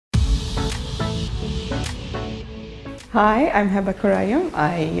Hi, I'm Heba Korayem.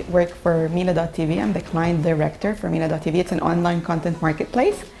 I work for Mina.tv. I'm the client director for Mina.tv. It's an online content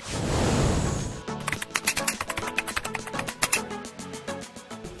marketplace.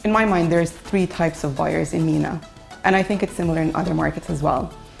 In my mind, there's three types of buyers in Mina, and I think it's similar in other markets as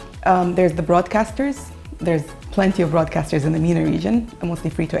well. There's the broadcasters. There's plenty of broadcasters in the Mina region, mostly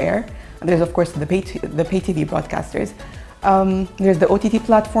free to air. And there's of course the pay TV broadcasters. There's the OTT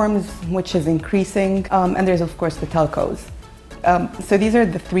platforms, which is increasing, and there's of course the telcos. So these are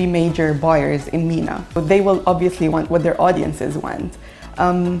the three major buyers in Mina. They will obviously want what their audiences want.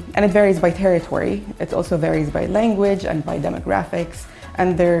 And it varies by territory. It also varies by language and by demographics.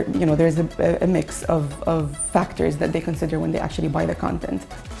 And there's a mix of factors that they consider when they actually buy the content.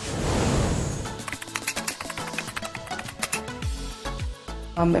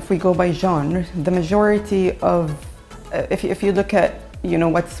 If we go by genre, the majority of if you look at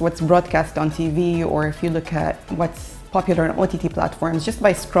what's broadcast on TV, or if you look at what's popular on OTT platforms, just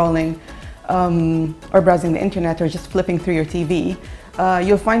by scrolling or browsing the internet or just flipping through your TV,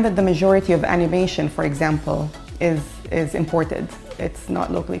 you'll find that the majority of animation, for example, is imported. It's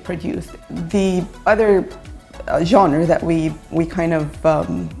not locally produced. The other genre that we kind of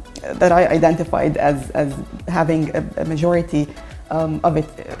that I identified as having a majority of it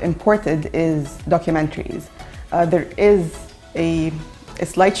imported is documentaries. There is a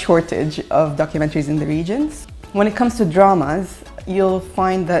slight shortage of documentaries in the regions. When it comes to dramas, you'll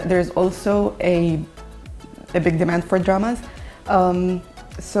find that there's also a big demand for dramas.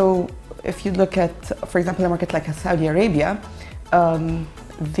 So if you look at, for example, a market like Saudi Arabia,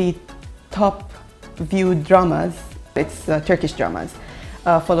 the top viewed dramas, it's Turkish dramas,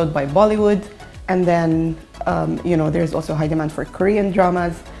 followed by Bollywood, and then there's also high demand for Korean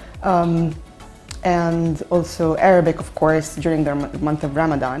dramas, and also Arabic, of course, during the month of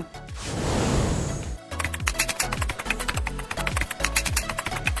Ramadan.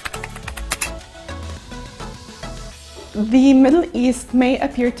 The Middle East may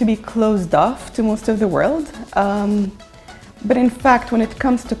appear to be closed off to most of the world, but in fact, when it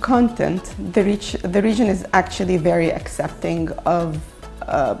comes to content, the region is actually very accepting of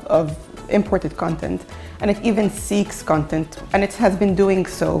imported content, and it even seeks content, and it has been doing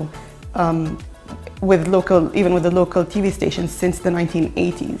so even with the local TV stations since the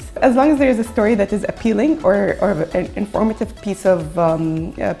 1980s. As long as there is a story that is appealing or an informative piece of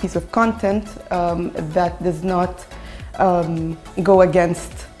content that does not go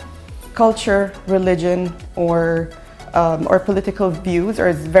against culture, religion, or political views, or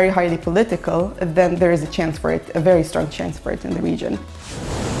is very highly political, then there is a chance for it, a very strong chance for it in the region.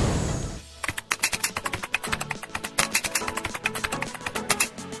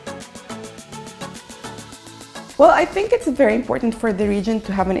 Well, I think it's very important for the region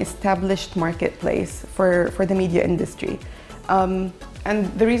to have an established marketplace for the media industry. And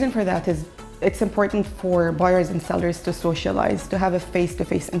the reason for that is it's important for buyers and sellers to socialize, to have a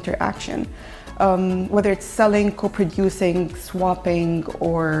face-to-face interaction. Whether it's selling, co-producing, swapping,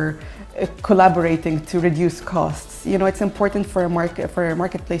 or collaborating to reduce costs. It's important for a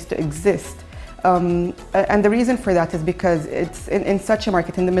marketplace to exist. And the reason for that is because it's in such a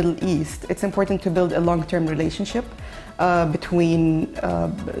market in the Middle East, it's important to build a long-term relationship between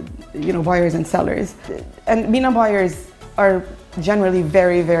buyers and sellers. And Mina buyers are generally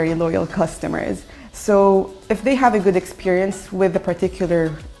very, very loyal customers. So if they have a good experience with a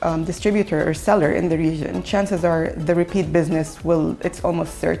particular distributor or seller in the region, chances are the repeat business it's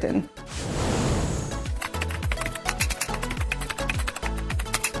almost certain.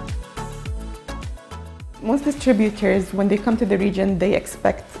 Most distributors, when they come to the region, they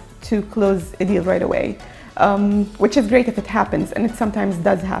expect to close a deal right away, which is great if it happens, and it sometimes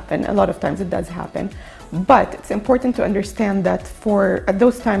does happen. A lot of times it does happen. But it's important to understand that at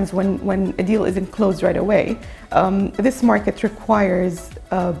those times when a deal isn't closed right away, this market requires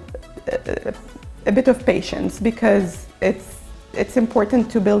a bit of patience, because it's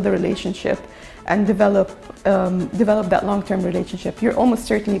important to build a relationship and develop that long-term relationship. You're almost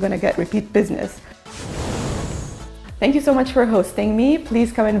certainly going to get repeat business. Thank you so much for hosting me.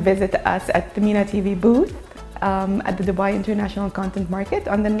 Please come and visit us at the Mina TV booth at the Dubai International Content Market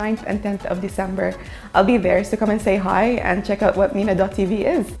on the 9th and 10th of December. I'll be there, so come and say hi and check out what Mina.tv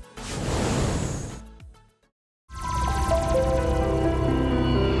is.